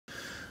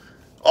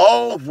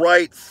All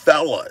right,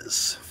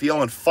 fellas.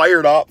 Feeling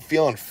fired up,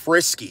 feeling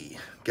frisky.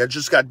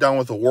 Just got done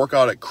with a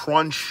workout at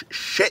Crunch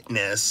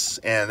Shitness,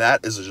 and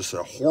that is just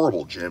a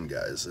horrible gym,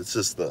 guys. It's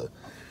just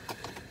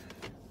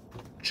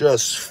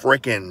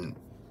freaking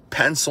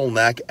pencil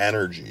neck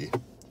energy.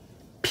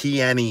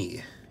 PNE.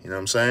 You know what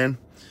I'm saying?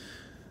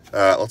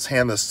 Let's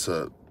hand this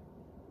to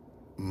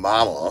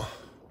Mama.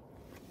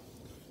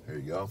 There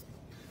you go.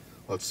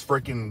 Let's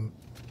freaking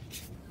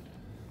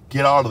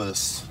get out of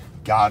this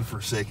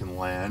godforsaken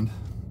land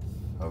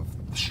of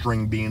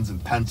string beans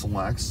and pencil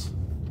necks.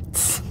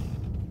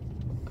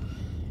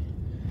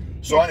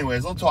 So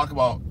anyways, I'll talk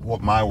about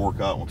what my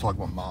workout, we'll talk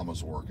about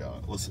Mama's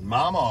workout. Listen,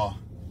 Mama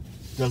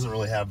doesn't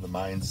really have the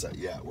mindset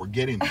yet. We're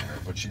getting there,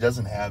 but she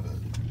doesn't have it.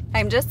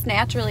 I'm just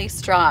naturally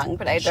strong,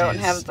 but I don't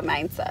have the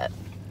mindset.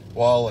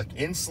 Well, like,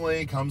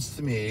 instantly comes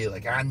to me,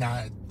 like, I'm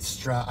not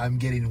strong, I'm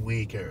getting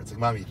weaker. It's like,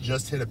 Mom, you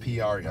just hit a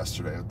PR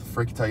yesterday. What the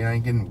frick tell you, I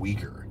ain't getting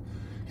weaker.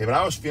 Okay, but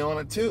I was feeling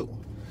it too.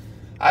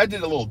 I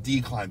did a little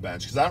decline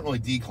bench because I don't really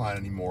decline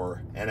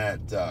anymore. And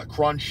at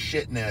Crunch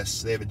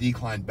Shitness, they have a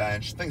decline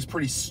bench. Thing's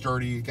pretty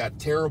sturdy. Got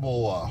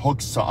terrible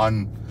hooks to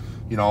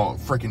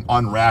freaking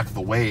unrack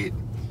the weight.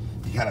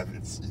 You kind of,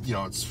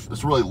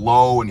 it's really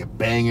low and you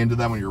bang into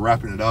them when you're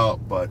repping it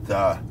out. But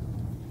I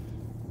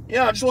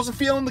just wasn't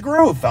feeling the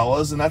groove,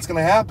 fellas, and that's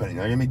gonna happen. You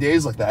know, gonna be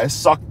days like that. I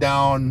sucked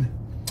down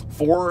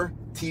 4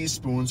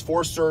 teaspoons,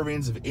 4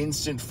 servings of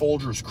instant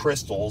Folgers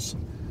crystals.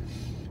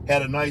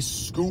 Had a nice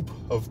scoop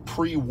of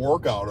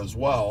pre-workout as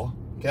well,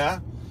 okay?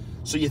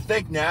 So you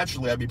think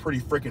naturally I'd be pretty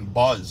freaking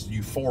buzzed,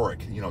 euphoric,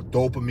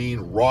 dopamine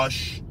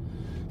rush,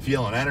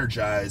 feeling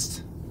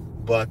energized.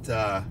 But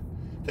I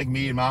think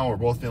me and Mom were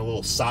both feeling a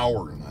little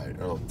sour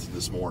tonight, or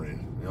this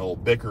morning. A little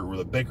bicker, we're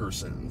the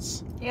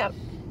Bickersons. Yep.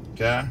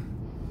 Okay? A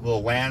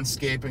little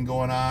landscaping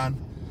going on,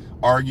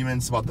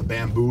 arguments about the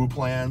bamboo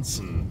plants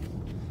and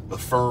the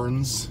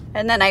ferns.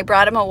 And then I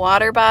brought him a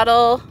water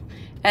bottle,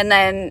 and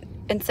then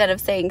instead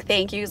of saying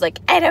thank you, he's like,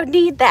 I don't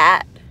need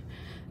that.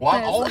 Well,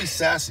 I'm always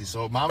sassy,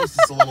 so Mama's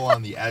just a little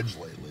on the edge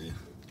lately.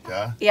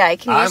 Okay? Yeah, I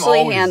can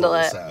usually handle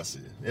it. Sassy.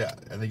 Yeah,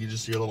 I think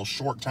you're a little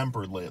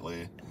short-tempered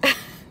lately.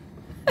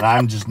 And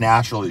I'm just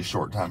naturally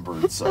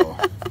short-tempered, so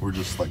we're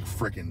just like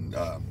freaking,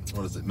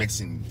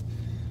 mixing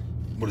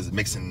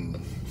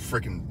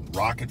freaking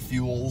rocket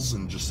fuels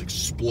and just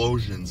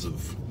explosions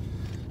of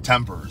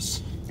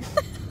tempers.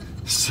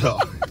 So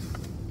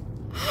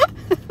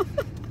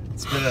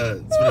it's been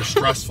a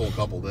stressful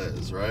couple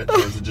days, right? Or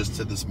is it just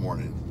to this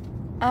morning?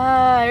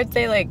 I would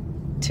say like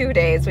 2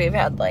 days we've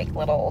had like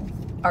little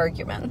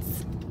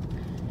arguments.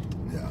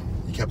 Yeah,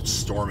 you kept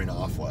storming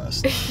off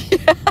last.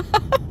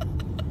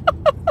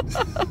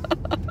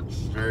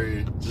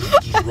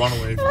 Just run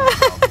away from the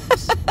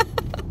problems.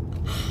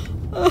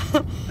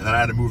 And then I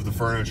had to move the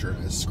furniture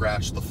and I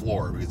scratched the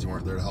floor because you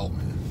weren't there to help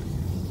me.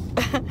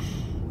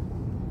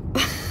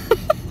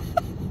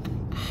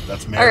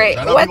 That's marriage. All right,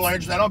 I know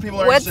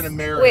people are interested in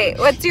marriage. Wait,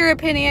 what's your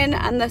opinion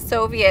on the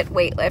Soviet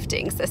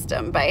weightlifting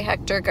system by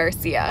Hector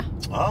Garcia?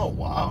 Oh,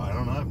 wow. I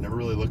don't know. I've never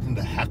really looked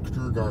into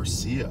Hector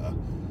Garcia.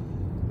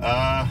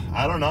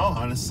 I don't know,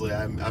 honestly.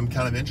 I'm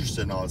kind of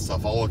interested in all that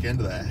stuff. I'll look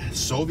into that.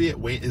 Soviet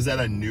weight, is that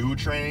a new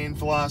training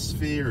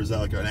philosophy, or is that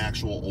like an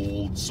actual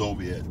old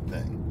Soviet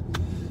thing?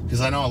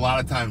 Because I know a lot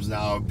of times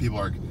now people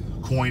are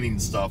coining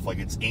stuff like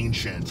it's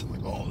ancient.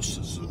 Like, oh, this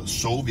is a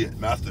Soviet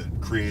method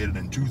created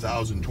in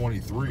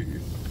 2023.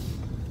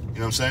 You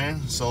know what I'm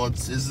saying? So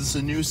is this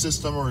a new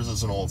system or is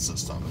this an old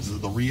system? Is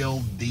it the real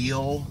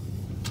deal,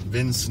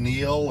 Vince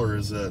Neil, or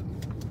is it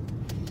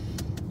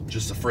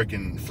just a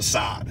freaking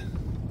facade?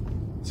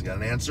 Has he got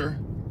an answer?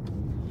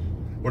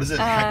 What is it,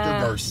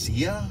 Hector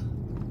Garcia?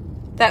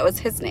 That was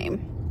his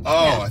name.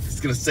 Oh, yeah. I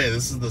was going to say,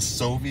 this is the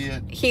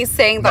Soviet He's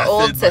saying the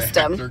old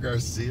system. Hector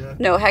Garcia?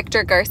 No,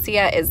 Hector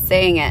Garcia is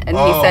saying it, and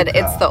he said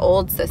it's the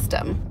old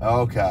system.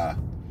 Okay.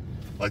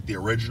 Like the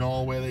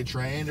original way they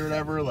trained or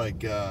whatever?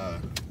 Like,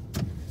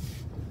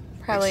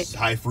 probably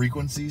high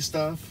frequency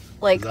stuff?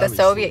 Like the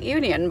Soviet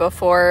Union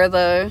before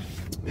the...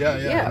 Yeah.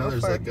 I know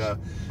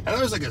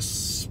there's like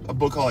a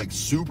book called like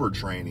Super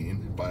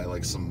Training by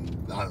like some,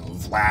 I don't know,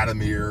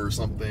 Vladimir or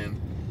something.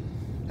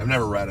 I've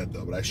never read it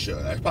though, but I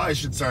should. I probably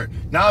should start,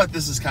 now that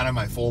this is kind of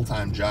my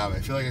full-time job, I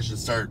feel like I should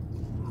start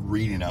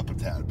reading up a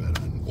tad bit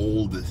on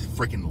old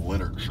freaking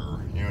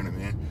literature, you know what I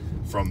mean?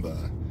 From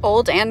the...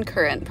 Old and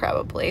current,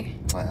 probably.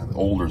 The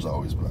older's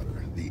always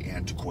better. The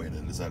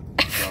antiquated, is that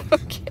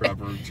Okay.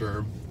 proper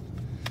term?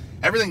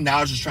 Everything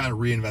now is just trying to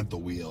reinvent the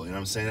wheel, you know what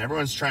I'm saying?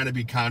 Everyone's trying to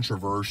be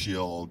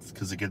controversial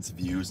because it gets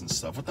views and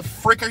stuff. What the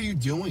frick are you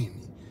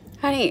doing?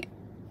 Honey.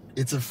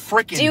 It's a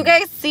freaking... Do you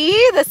guys see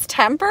this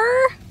temper?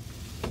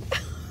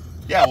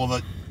 Yeah, well,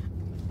 the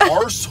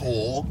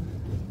arsehole...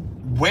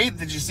 Wait,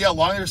 did you see how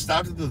long they were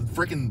stopped at the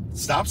freaking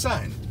stop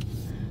sign?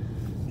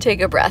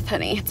 Take a breath,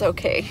 honey. It's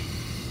okay.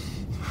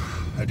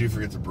 I do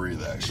forget to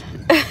breathe,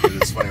 actually.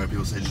 It's funny when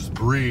people say, just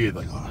breathe.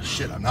 Like, oh,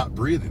 shit, I'm not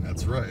breathing.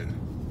 That's right.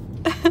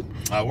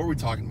 What were we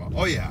talking about?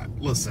 Oh, yeah.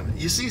 Listen,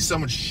 you see so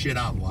much shit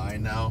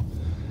online now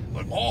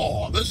Like,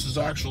 oh, this is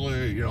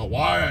actually, you know,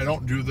 why I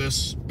don't do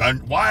this,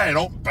 why I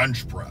don't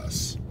bench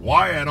press,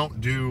 why I don't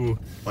do,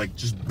 like,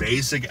 just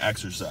basic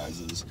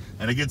exercises.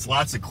 And it gets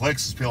lots of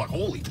clicks. People are like,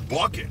 holy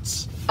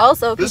buckets.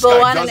 Also, This people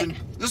guy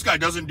want this guy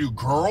doesn't do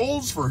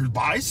curls for his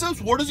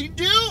biceps? What does he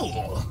do?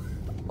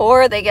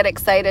 or they get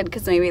excited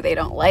because maybe they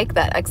don't like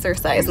that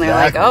exercise. And they're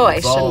like, oh, I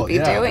shouldn't be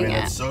doing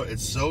it.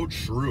 It's so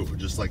true.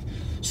 Just like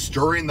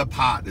stirring the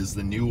pot is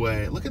the new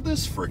way. Look at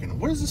this freaking,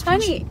 what is this?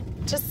 Honey,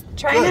 just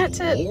try not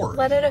to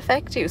let it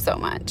affect you so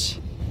much.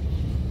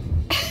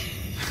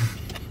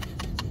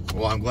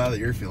 Well, I'm glad that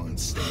you're feeling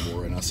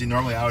stable right now. See,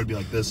 normally I would be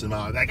like this, and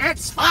I'm like,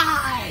 it's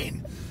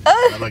fine.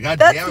 I'm like, God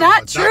that's damn it,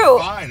 not it's true. Not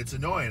fine. It's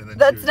annoying. And then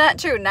That's not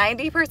true.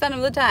 90%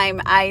 of the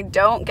time, I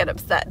don't get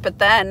upset. But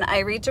then I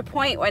reach a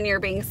point when you're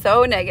being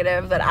so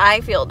negative that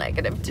I feel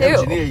negative too. Yeah,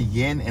 but you need a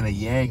yin and a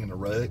yang in a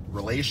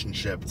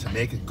relationship to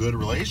make a good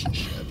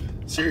relationship.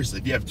 Seriously,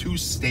 if you have two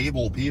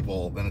stable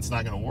people, then it's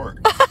not going to work.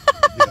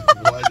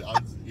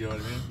 You know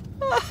what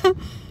I mean?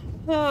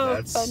 Oh,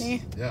 That's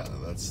funny. Yeah,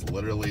 that's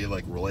literally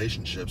like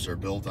relationships are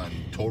built on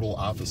total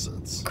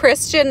opposites.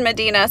 Christian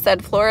Medina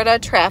said Florida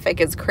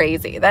traffic is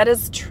crazy. That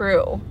is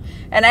true.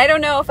 And I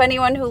don't know if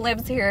anyone who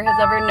lives here has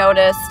ever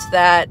noticed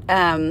that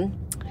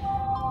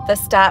the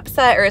stop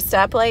sign or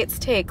stoplights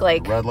take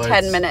like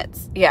 10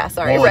 minutes. Yeah,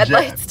 sorry. Well, red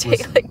lights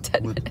take like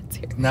 10 minutes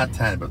here. Not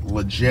 10, but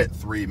legit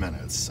 3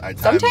 minutes.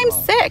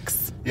 Sometimes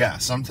 6. Yeah,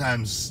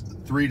 sometimes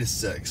 3 to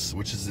 6,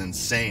 which is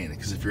insane.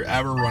 Because if you're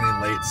ever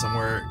running late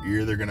somewhere,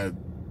 you're either gonna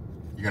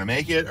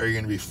make it or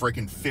you're gonna be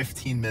freaking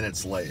 15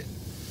 minutes late,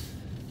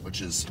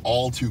 which is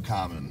all too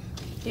common.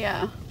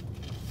 Yeah.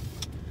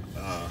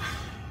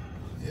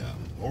 Yeah.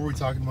 What were we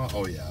talking about?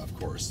 Oh yeah, of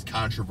course.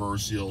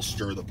 Controversial,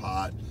 stir the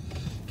pot,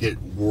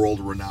 get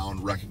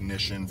world-renowned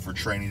recognition for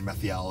training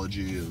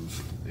methodology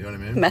of, you know what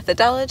I mean?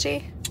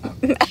 Methodology?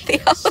 Methodology.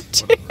 Yes,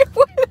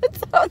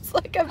 That sounds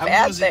like a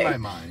bad I'm losing thing. my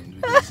mind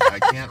because I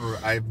can't.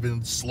 I've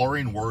been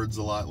slurring words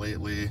a lot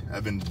lately.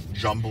 I've been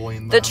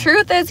jumbling them. The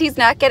truth is he's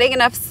not getting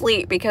enough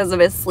sleep because of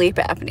his sleep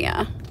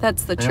apnea.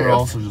 That's the And truth. I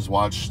also just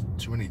watched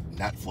too many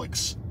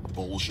Netflix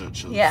bullshit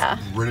shows. Yeah.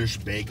 British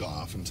Bake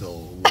Off until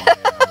 1 a.m.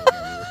 or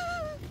whatever.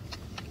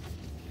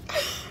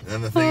 And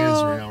then the thing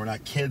is, we're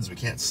not kids. We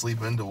can't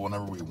sleep into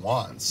whenever we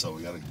want. So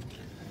we gotta.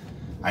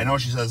 I know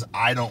she says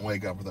I don't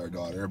wake up with our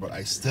daughter, but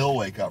I still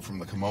wake up from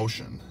the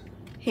commotion.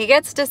 He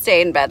gets to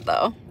stay in bed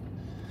though.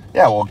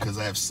 Yeah, well, because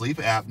I have sleep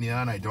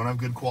apnea and I don't have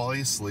good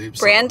quality sleep.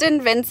 So.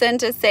 Brandon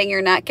Vincent is saying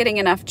you're not getting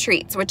enough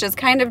treats, which is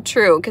kind of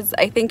true because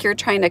I think you're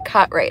trying to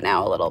cut right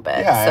now a little bit.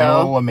 Yeah, so. I'm a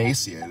little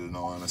emaciated in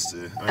all honesty.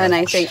 I mean, And I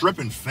I'm think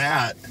stripping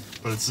fat,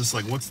 but it's just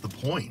like, what's the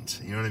point?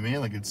 You know what I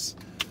mean? Like it's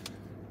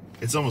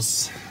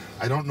almost,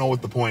 I don't know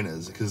what the point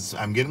is because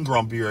I'm getting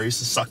grumpier. I used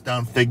to suck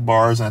down fig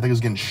bars and I think I was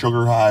getting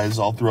sugar highs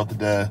all throughout the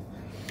day.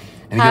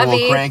 And you get a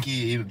little cranky,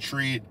 you eat a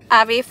treat.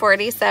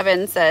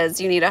 Avi47 says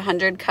you need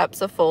 100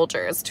 cups of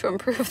Folgers to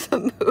improve the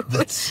mood.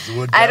 That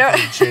would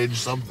definitely change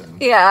something.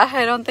 Yeah,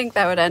 I don't think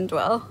that would end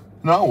well.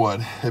 No, it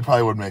would. It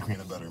probably would make me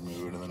in a better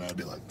mood, and then I'd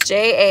be like...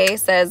 JA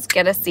says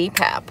get a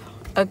CPAP.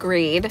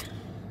 Agreed.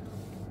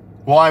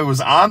 Well, I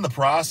was on the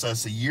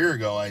process a year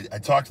ago. I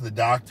talked to the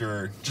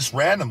doctor just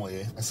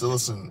randomly. I said,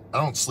 listen, I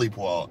don't sleep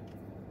well.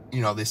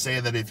 You know, they say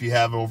that if you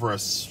have over a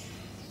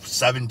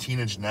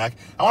 17-inch neck...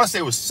 I want to say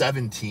it was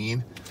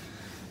 17...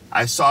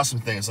 I saw some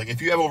things, like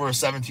if you have over a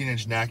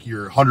 17-inch neck,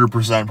 you're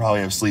 100% probably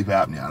have sleep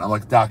apnea. And I'm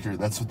like, doctor,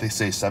 that's what they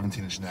say,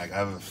 17-inch neck. I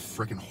have a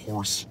freaking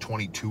horse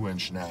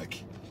 22-inch neck.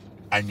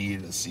 I need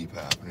a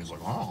CPAP. And he's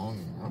like, oh,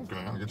 okay,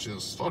 I'll get you a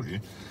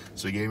study.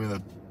 So he gave me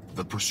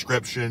the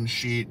prescription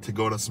sheet to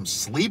go to some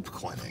sleep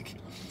clinic.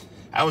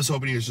 I was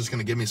hoping he was just going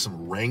to give me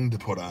some ring to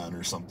put on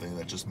or something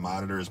that just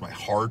monitors my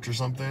heart or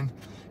something.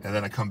 And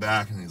then I come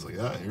back and he's like,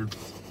 yeah, you're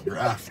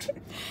effed.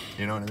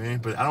 You know what I mean?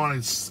 But I don't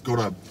want to go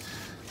to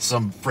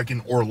some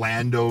freaking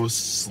Orlando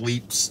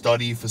sleep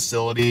study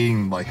facility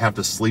and like have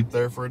to sleep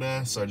there for a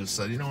day. So I just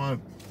said, you know what?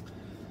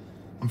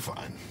 I'm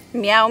fine.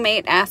 Meow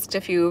Mate asked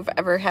if you've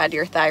ever had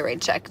your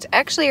thyroid checked.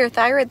 Actually, your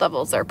thyroid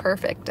levels are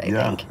perfect, I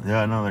think.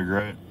 Yeah, no, they're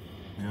great.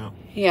 Yeah.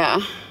 Yeah.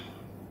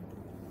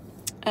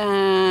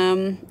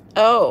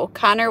 Oh,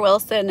 Connor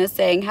Wilson is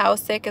saying, how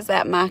sick is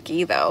that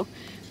Mach-E though?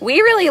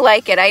 We really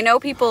like it. I know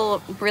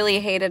people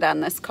really hated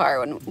on this car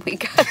when we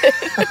got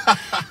it.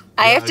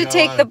 I have to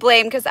take the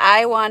blame because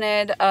I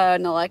wanted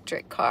an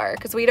electric car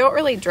because we don't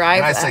really drive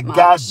that much. And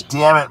I said, God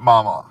damn it,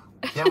 Mama.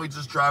 Can't we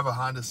just drive a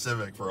Honda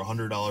Civic for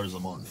 $100 a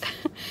month?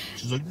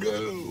 She's like,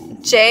 no.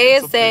 Jay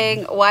is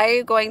saying, why are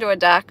you going to a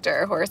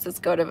doctor? Horses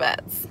go to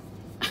vets.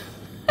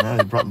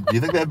 Yeah, do you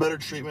think they have better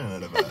treatment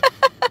at a vet?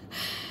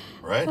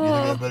 Right? Do you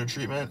think they have better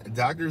treatment?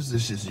 Doctors,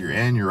 it's just you're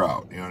in, you're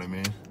out. You know what I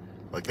mean?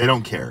 Like, they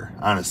don't care,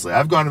 honestly.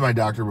 I've gone to my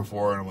doctor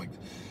before, and I'm like,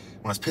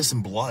 when I was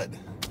pissing blood.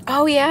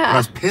 Oh, yeah. When I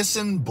was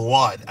pissing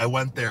blood, I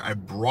went there, I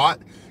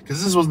brought,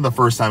 because this wasn't the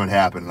first time it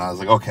happened, and I was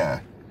like, okay,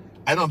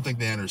 I don't think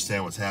they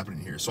understand what's happening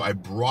here. So I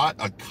brought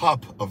a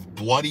cup of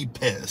bloody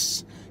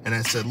piss, and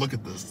I said, look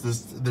at this,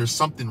 there's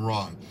something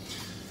wrong.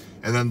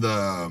 And then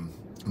the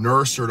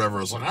nurse or whatever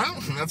was like,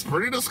 oh, that's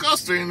pretty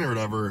disgusting, or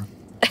whatever.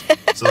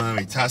 So then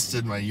we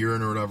tested my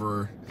urine or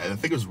whatever, and I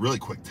think it was a really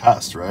quick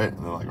test, right? And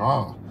they're like,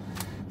 oh.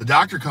 The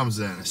doctor comes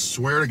in, I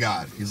swear to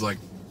God, he's like,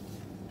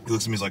 he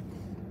looks at me, he's like,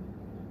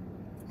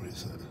 what do you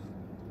say?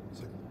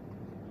 He's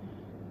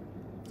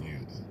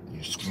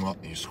like,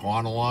 you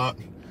squat a lot?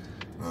 And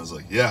I was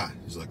like, yeah.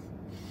 He's like,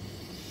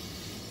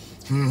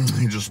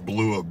 you just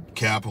blew a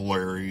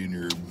capillary in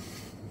your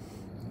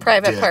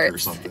private dick parts or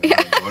something.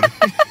 Yeah.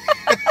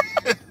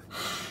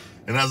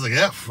 And I was like,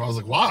 yeah. I was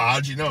like, wow,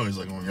 how'd you know? He's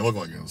like, well, you look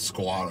like a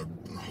squatted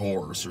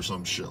horse or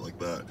some shit like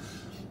that.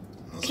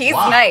 He's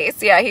like, wow.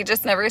 Nice. Yeah, he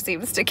just never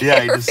seems to care.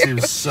 Yeah, he just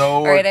seems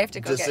so right, I have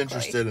to go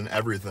disinterested in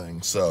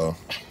everything. So,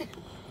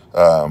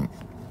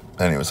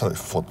 anyways, how do I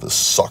flip this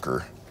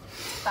sucker?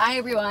 Bye,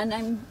 everyone.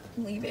 I'm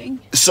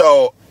leaving.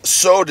 So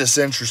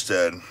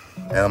disinterested.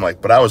 And I'm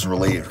like, but I was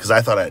relieved because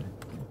I thought I had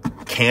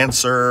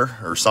cancer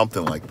or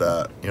something like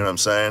that. You know what I'm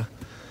saying?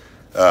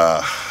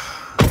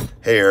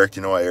 Hey, Eric,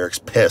 you know why Eric's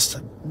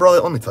pissed?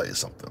 Brother, let me tell you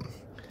something.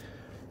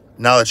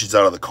 Now that she's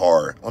out of the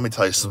car, let me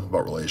tell you something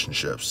about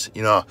relationships.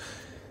 You know,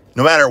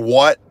 no matter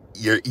what,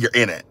 you're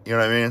in it. You know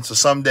what I mean? So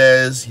some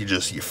days you're the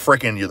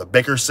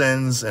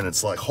Bickersons, and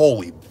it's like,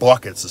 holy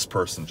buckets, this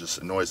person just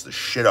annoys the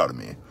shit out of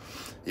me.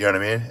 You know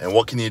what I mean? And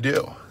what can you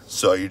do?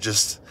 So you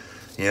just,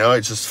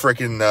 it's just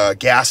freaking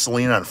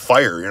gasoline on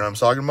fire. You know what I'm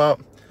talking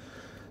about?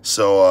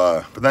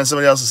 So, but then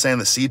somebody else is saying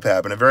the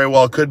CPAP, and it very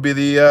well could be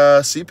the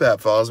CPAP,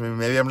 fellas. I mean,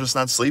 maybe I'm just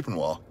not sleeping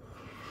well.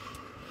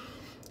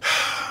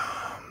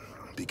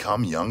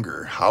 Become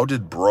younger. How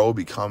did bro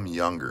become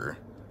younger?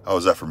 Oh,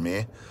 is that for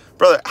me?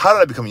 Brother, how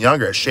did I become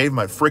younger? I shaved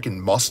my freaking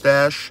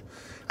mustache.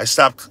 I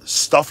stopped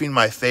stuffing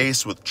my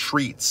face with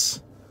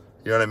treats.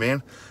 You know what I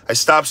mean? I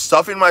stopped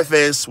stuffing my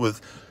face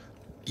with,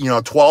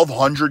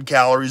 1,200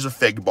 calories of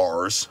fig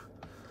bars.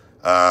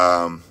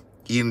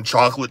 Eating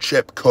chocolate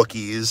chip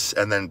cookies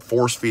and then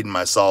force feeding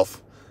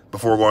myself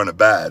before going to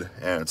bed.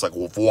 And it's like,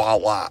 well,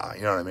 voila.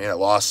 You know what I mean? I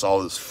lost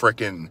all this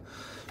freaking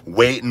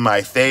weight in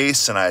my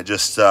face, and I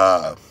just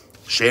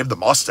shaved the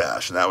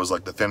mustache, and that was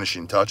like the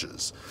finishing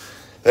touches.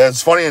 And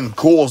it's funny and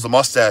cool as the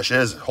mustache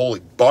is, holy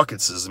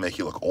buckets, does it make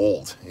you look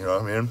old. You know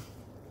what I mean?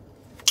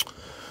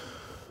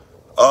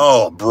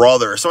 Oh,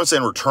 brother. Someone's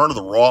saying return to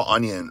the raw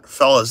onion.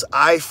 Fellas,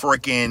 I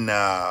freaking,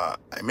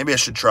 maybe I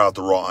should try out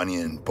the raw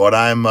onion, but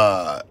I'm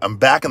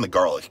back in the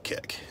garlic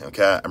kick,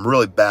 okay? I'm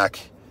really back,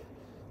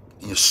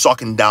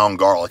 sucking down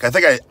garlic. I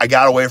think I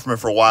got away from it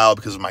for a while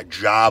because of my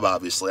job,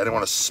 obviously. I didn't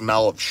want to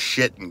smell of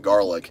shit and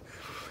garlic.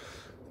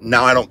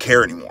 Now I don't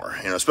care anymore,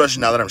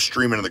 especially now that I'm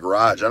streaming in the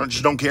garage. I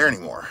just don't care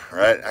anymore,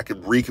 right? I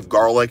could reek of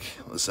garlic.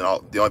 Listen,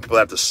 the only people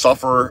that have to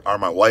suffer are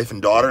my wife and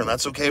daughter, and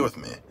that's okay with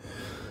me.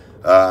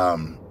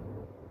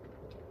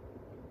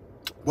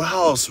 What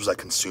else was I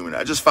consuming?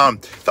 I just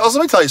found, fellas,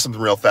 let me tell you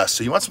something real fast.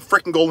 So you want some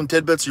freaking golden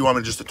tidbits, or you want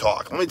me just to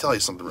talk? Let me tell you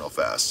something real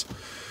fast.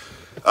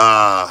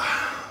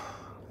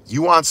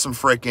 You want some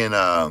freaking,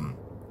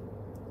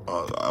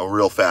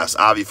 real fast.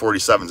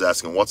 Avi47's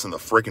asking, what's in the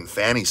freaking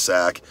fanny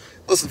sack?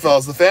 Listen,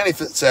 fellas, the fanny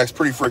sack's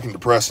pretty freaking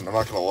depressing. I'm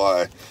not going to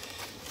lie.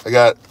 I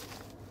got,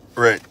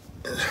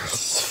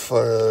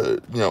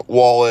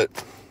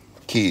 wallet,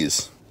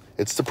 keys.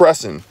 It's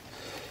depressing.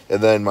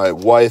 And then my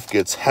wife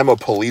gets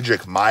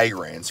hemiplegic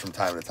migraines from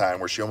time to time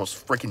where she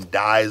almost freaking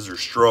dies or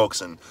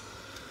strokes. And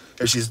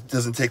if she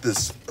doesn't take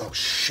this, if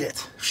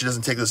she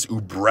doesn't take this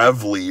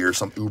Ubrelvy or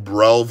some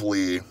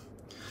Ubrelvy,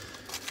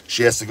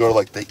 she has to go to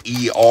like the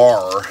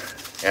ER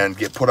and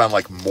get put on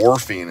like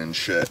morphine and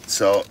shit.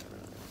 So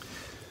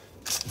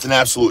it's an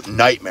absolute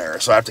nightmare.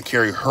 So I have to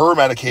carry her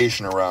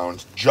medication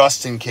around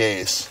just in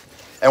case.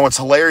 And what's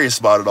hilarious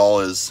about it all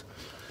is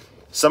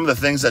some of the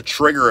things that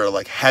trigger are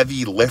like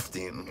heavy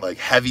lifting, like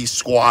heavy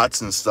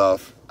squats and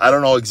stuff. I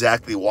don't know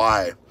exactly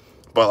why,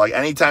 but like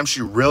anytime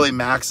she really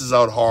maxes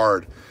out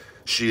hard,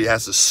 she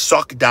has to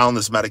suck down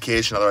this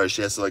medication. Otherwise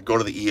she has to like go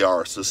to the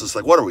ER. So it's just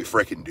like, what are we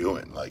freaking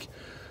doing? Like,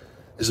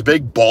 is a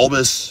big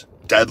bulbous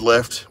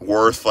deadlift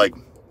worth like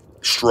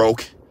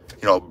stroke,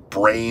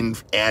 brain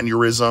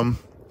aneurysm?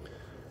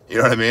 You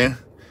know what I mean?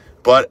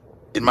 But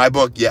in my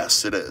book,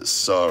 yes, it is.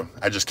 So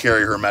I just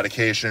carry her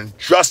medication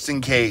just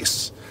in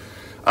case.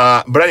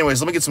 But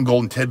anyways, let me get some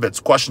golden tidbits.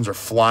 Questions are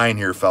flying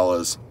here,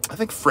 fellas. I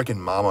think freaking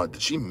Mama,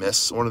 did she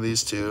miss one of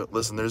these two?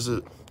 Listen,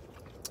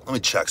 let me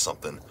check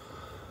something.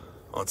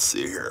 Let's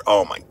see here.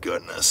 Oh my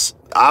goodness.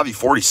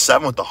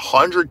 Avi47 with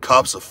 100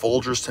 cups of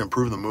Folgers to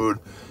improve the mood.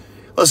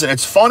 Listen,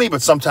 it's funny,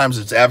 but sometimes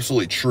it's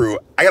absolutely true.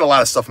 I got a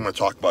lot of stuff I'm going to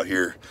talk about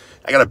here.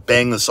 I got to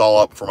bang this all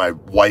up before my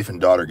wife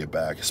and daughter get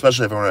back,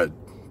 especially if I want to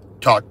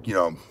talk, you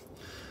know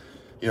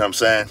what I'm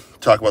saying?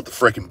 Talk about the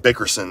freaking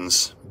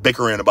Bickersons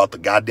bickering about the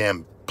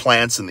goddamn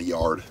plants in the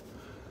yard.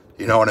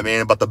 You know what I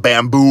mean? About the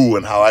bamboo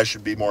and how I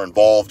should be more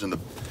involved in the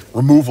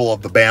removal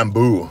of the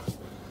bamboo,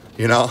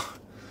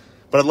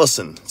 But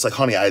listen, it's like,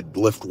 honey, I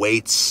lift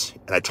weights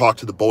and I talk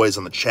to the boys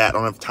on the chat. I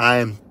don't have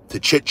time to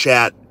chit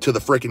chat to the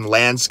freaking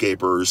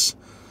landscapers.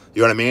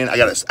 You know what I mean? I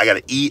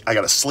gotta eat, I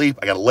gotta sleep,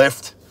 I gotta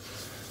lift.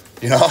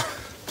 You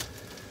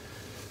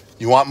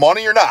want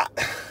money or not?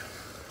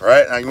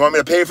 Right? Now, you want me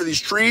to pay for these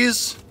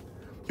trees?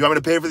 You want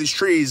me to pay for these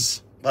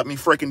trees? Let me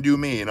freaking do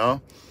me, you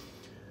know?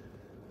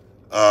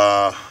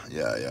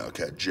 Yeah,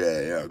 okay,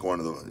 Jay, yeah, going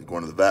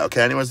to the vet.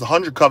 Okay, anyways, the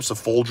 100 cups of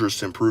Folgers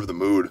to improve the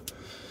mood.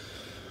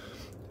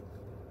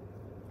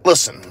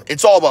 Listen,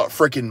 it's all about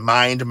freaking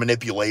mind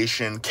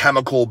manipulation,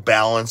 chemical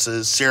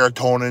balances,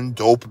 serotonin,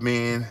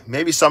 dopamine.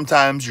 Maybe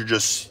sometimes you're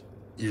just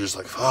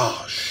like,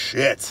 oh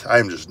shit,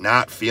 I'm just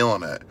not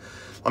feeling it.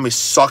 Let me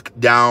suck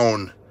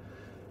down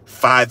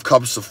 5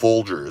 cups of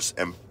Folgers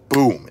and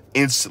boom,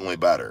 instantly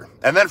better.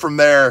 And then from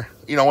there,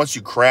 you know, once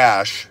you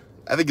crash,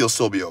 I think you'll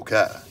still be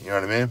okay. You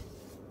know what I mean?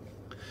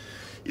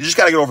 You just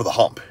got to get over the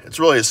hump. It's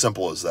really as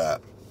simple as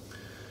that.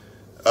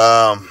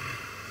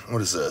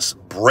 What is this?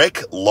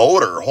 Brick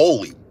loader.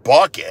 Holy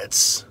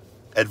buckets.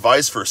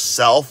 Advice for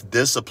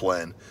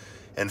self-discipline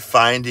and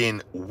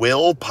finding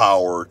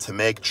willpower to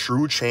make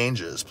true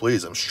changes.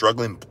 Please, I'm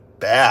struggling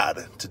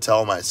bad to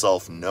tell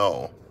myself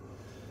no.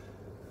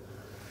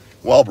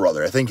 Well,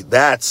 brother, I think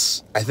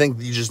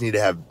you just need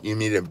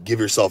to give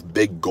yourself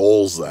big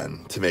goals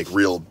then to make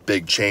real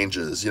big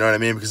changes. You know what I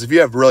mean? Because if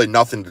you have really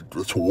nothing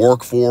to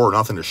work for or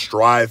nothing to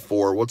strive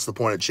for, what's the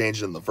point of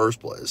changing in the first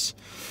place?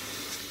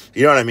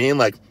 You know what I mean?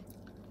 Like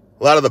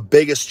a lot of the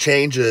biggest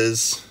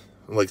changes,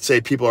 like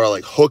say people are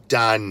like hooked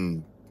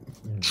on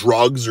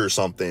drugs or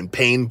something,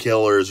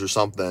 painkillers or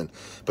something,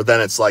 but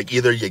then it's like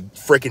either you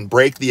freaking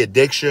break the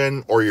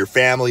addiction or your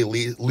family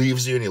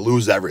leaves you and you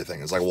lose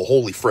everything. It's like, well,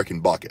 holy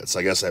freaking buckets.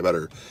 I guess I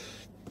better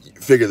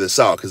figure this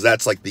out, because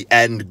that's like the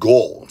end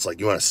goal. It's like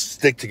you want to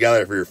stick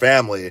together for your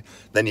family,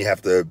 then you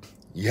have to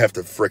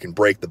freaking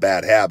break the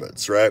bad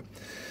habits, right?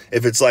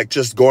 If it's like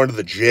just going to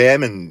the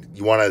gym and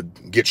you want to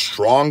get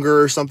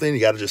stronger or something, you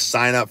got to just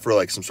sign up for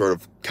like some sort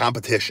of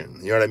competition.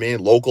 You know what I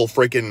mean? Local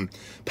freaking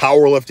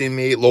powerlifting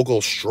meet,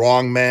 local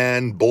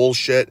strongman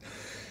bullshit,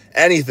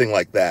 anything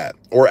like that,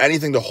 or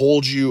anything to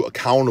hold you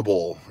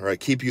accountable, right?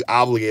 Keep you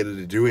obligated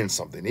to doing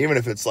something, even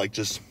if it's like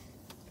just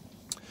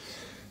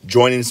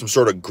joining some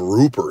sort of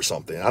group or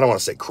something. I don't want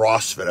to say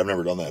CrossFit. I've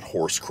never done that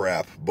horse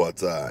crap,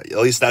 but at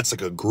least that's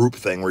like a group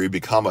thing where you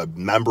become a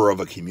member of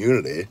a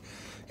community.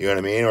 You know what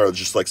I mean? Or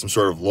just like some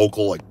sort of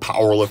local like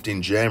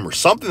powerlifting gym or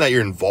something that you're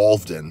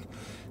involved in.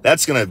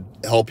 That's going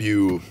to help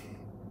you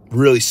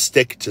really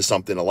stick to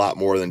something a lot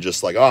more than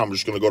just like, oh, I'm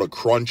just going to go to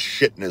Crunch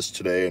Fitness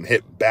today and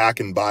hit back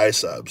and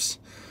biceps.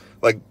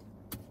 Like,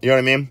 you know what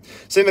I mean?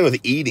 Same thing with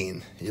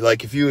eating.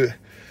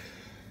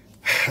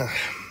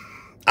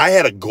 I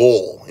had a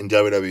goal in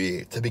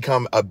WWE to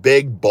become a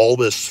big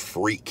bulbous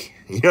freak.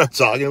 You know what I'm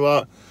talking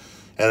about?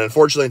 And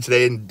unfortunately,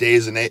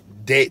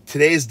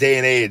 today's day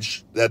and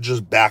age, that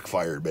just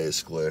backfired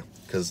basically,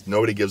 because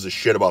nobody gives a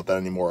shit about that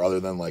anymore, other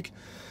than like,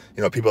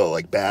 you know, people that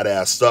like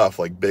badass stuff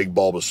like big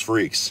bulbous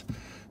freaks.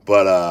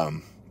 But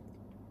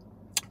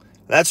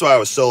that's why I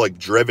was so like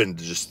driven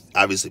to just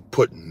obviously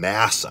put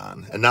mass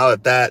on. And now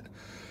that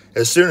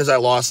as soon as I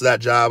lost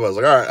that job, I was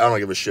like, all right, I don't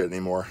give a shit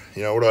anymore.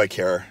 You know, what do I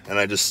care? And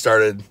I just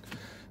started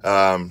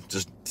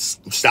just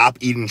stop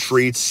eating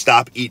treats,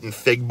 stop eating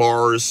fig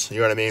bars. You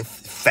know what I mean?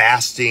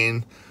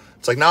 Fasting.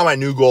 It's like now my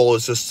new goal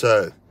is just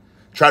to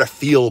try to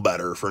feel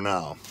better for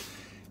now.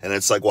 And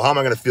it's like, well, how am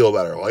I going to feel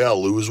better? Well, I got to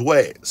lose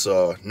weight.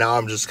 So now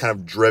I'm just kind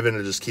of driven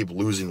to just keep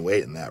losing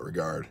weight in that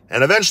regard.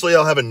 And eventually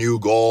I'll have a new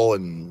goal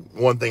and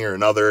one thing or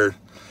another.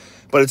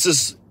 But it's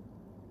just,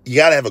 you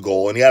got to have a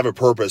goal and you have a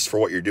purpose for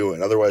what you're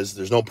doing. Otherwise,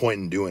 there's no point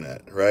in doing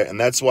it, right? And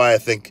that's why I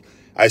think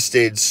I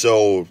stayed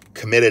so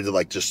committed to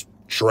like just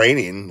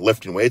training,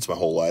 lifting weights my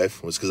whole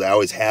life, was because I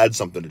always had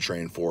something to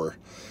train for.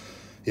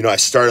 You know, I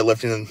started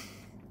lifting in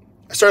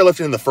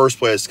the first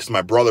place because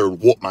my brother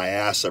would whoop my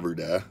ass every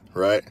day,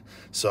 right?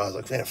 So I was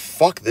like, man,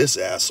 fuck this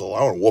asshole.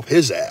 I want to whoop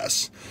his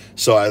ass.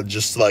 So I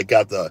just like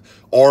got the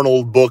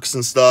Arnold books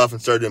and stuff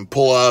and started doing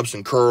pull-ups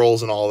and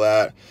curls and all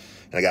that.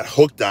 And I got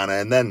hooked on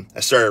it. And then I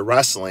started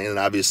wrestling. And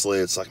obviously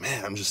it's like,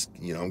 man, I'm just,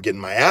 you know, I'm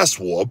getting my ass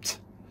whooped.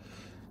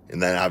 And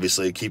then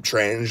obviously keep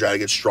training, try to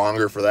get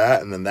stronger for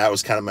that. And then that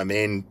was kind of my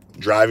main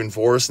driving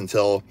force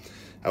until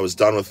I was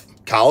done with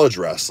college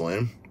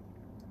wrestling.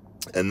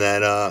 And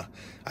then I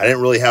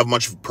didn't really have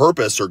much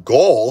purpose or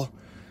goal,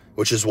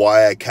 which is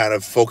why I kind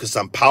of focused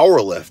on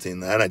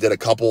powerlifting. Then I did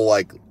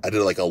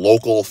like a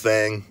local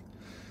thing.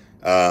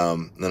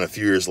 Then a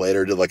few years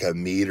later, did like a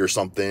meet or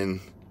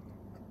something,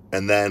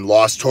 and then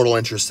lost total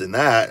interest in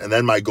that. And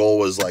then my goal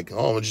was like,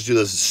 oh, let's just do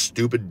this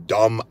stupid,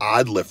 dumb,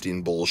 odd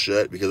lifting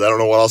bullshit because I don't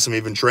know what else I'm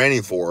even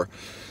training for.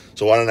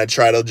 So why don't I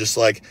try to just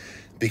like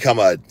become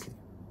a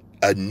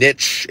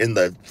niche in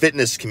the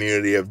fitness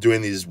community of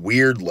doing these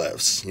weird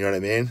lifts, you know what I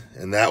mean?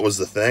 And that was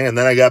the thing. And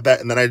then I got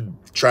back, and then I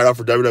tried out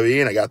for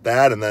WWE and I got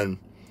that. And then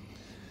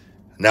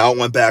now it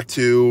went back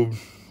to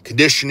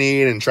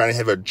conditioning and trying to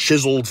have a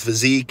chiseled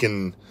physique.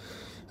 And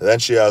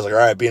eventually I was like, all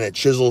right, being a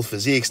chiseled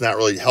physique's not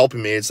really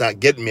helping me. It's not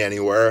getting me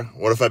anywhere.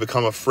 What if I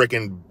become a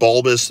freaking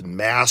bulbous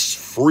mass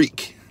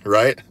freak,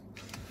 right?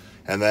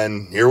 And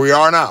then here we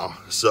are now.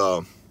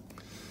 So,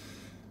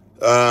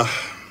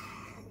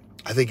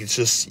 I think it's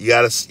just, you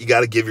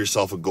gotta give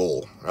yourself a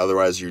goal.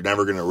 Otherwise, you're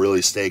never going to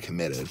really stay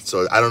committed.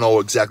 So I don't know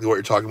exactly what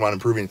you're talking about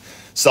improving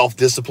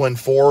self-discipline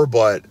for,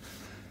 but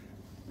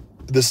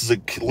This is a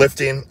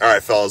lifting. All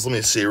right, fellas, let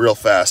me see real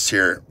fast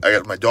here. I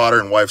got my daughter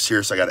and wife's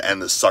here, so I got to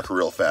end this sucker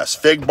real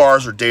fast. Fig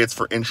bars or dates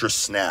for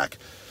interest snack,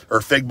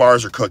 or fig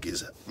bars or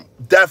cookies.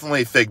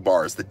 Definitely fig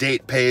bars. The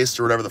date paste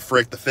or whatever the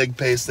frick, the fig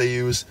paste they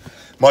use,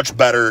 much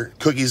better.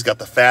 Cookies got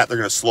the fat. They're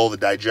going to slow the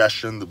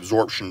digestion, the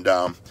absorption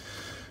down.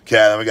 Okay,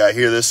 then we got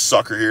here, this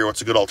sucker here.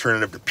 What's a good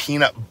alternative to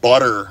peanut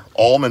butter,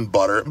 almond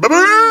butter?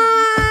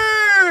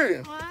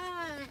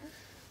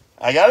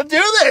 I got to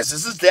do this.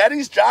 This is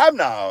Daddy's job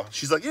now.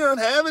 She's like, you don't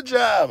have a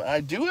job. I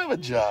do have a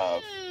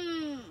job.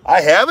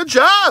 I have a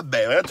job,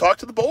 babe. I got to talk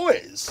to the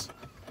boys.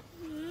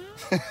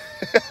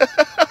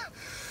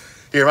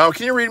 Here, Mom,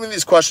 can you read me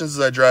these questions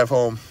as I drive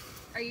home?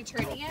 Are you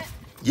turning it?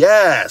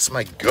 Yes,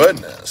 my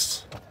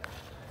goodness.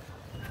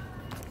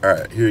 All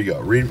right, here you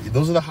go. Read.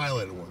 Those are the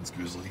highlighted ones,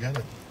 Goozle. You got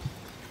it.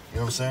 You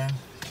know what I'm saying?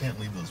 You can't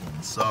leave those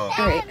ones. So, all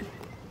right,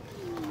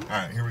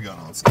 here we go.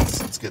 Let's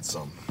get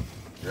some.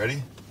 You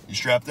ready? You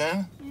strapped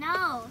in?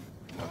 No.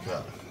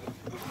 Okay.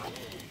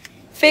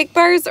 Fig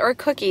bars or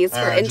cookies All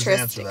for right, just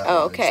interest? answer that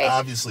Oh, one. okay. It's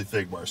obviously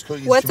fig bars.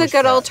 Cookies. What's too a much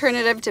good fat.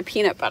 alternative to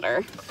peanut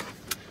butter?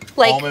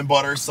 Like Almond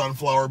butter,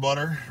 sunflower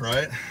butter,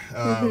 right?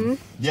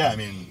 Yeah, I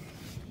mean,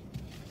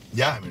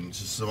 it's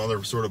just some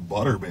other sort of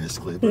butter,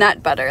 basically. But,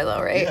 nut butter,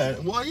 though, right? yeah,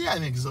 well, yeah, I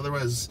mean, because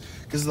otherwise,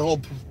 the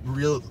whole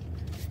real,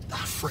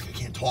 frick, I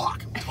can't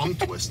talk. I'm tongue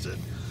twisted.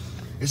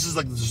 This is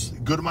like there's a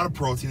good amount of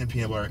protein in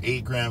peanut butter,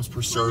 8 grams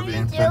per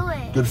serving.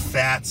 Good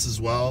fats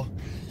as well.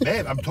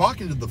 Babe, I'm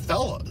talking to the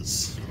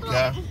fellas.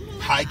 Okay,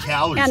 high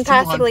calories. And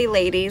possibly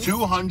ladies.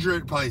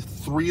 200, probably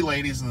 3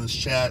 ladies in this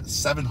chat.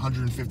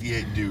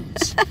 758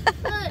 dudes.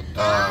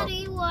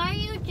 Daddy, why are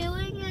you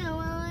doing it while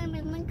I'm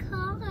in the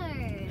car?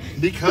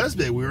 Because,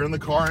 babe, we were in the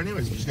car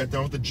anyways. We just got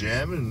done with the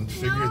gym and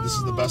figured this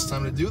is the best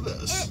time to do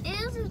this.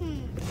 It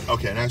isn't.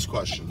 Okay, next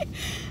question.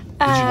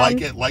 Did you like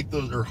it? Like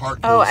those or heart?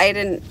 Oh, those? I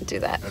didn't do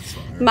that. That's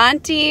fine. Right?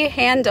 Monty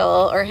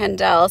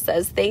Handel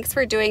says, thanks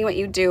for doing what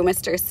you do,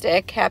 Mr.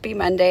 Stick. Happy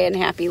Monday and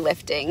happy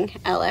lifting,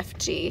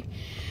 LFG.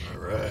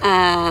 All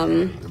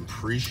right.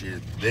 Appreciate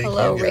it. Thank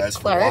hello, you Rick guys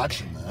Clark. for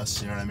watching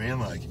this. You know what I mean?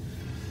 Like,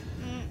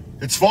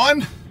 it's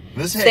fun.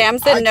 This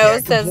Samson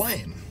knows says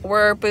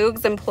we're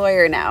Boog's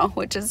employer now,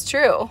 which is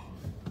true.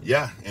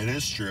 Yeah, it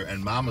is true.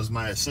 And Mama's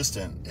my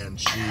assistant, and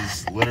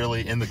she's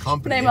literally in the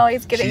company. And I'm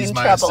always getting she's in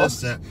my trouble.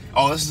 Assistant.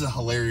 Oh, this is a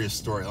hilarious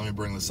story. Let me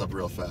bring this up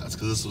real fast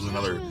because this was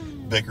another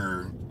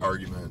bicker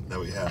argument that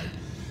we had.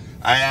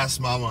 I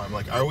asked Mama, I'm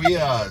like, are we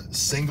a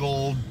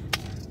single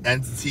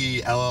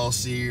entity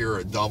LLC or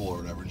a double or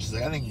whatever? And she's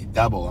like, I think you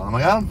double. And I'm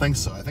like, I don't think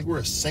so. I think we're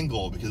a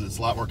single because it's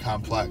a lot more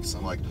complex.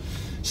 I'm like,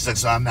 she's like,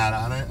 so I'm not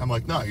on it? I'm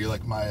like, no, you're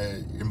like my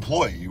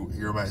employee.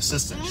 You're my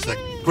assistant. She's like,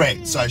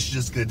 great. So I should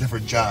just get a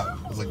different job.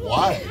 I was like,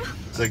 why?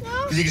 She's like,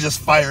 because you can just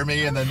fire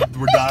me and then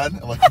we're done.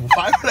 I'm like,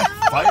 why would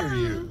I fire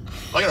you?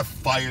 I'm not going to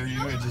fire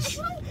you and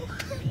just,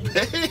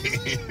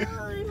 babe.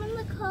 I'm in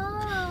the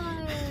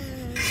car.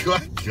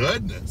 My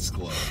goodness,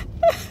 Chloe.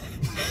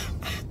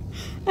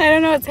 I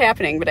don't know what's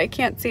happening, but I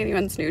can't see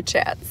anyone's new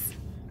chats.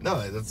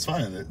 No, that's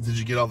fine. Did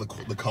you get all the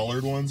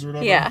colored ones or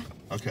whatever? Yeah.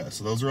 Okay,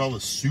 so those are all the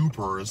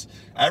supers.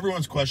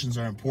 Everyone's questions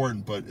are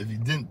important, but if you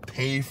didn't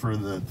pay for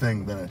the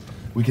thing, then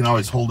we can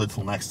always hold it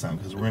till next time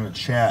because we're going to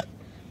chat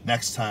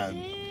next time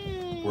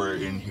we're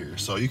in here.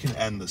 So you can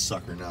end this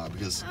sucker now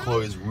because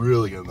Chloe's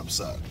really getting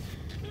upset.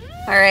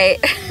 All right.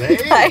 Babe,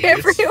 Bye, it's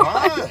everyone.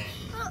 fine.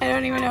 I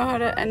don't even know how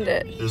to end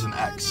it. There's an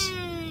X.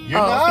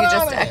 Oh, you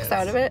just X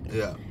out of it?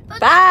 Yeah.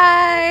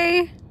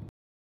 Bye.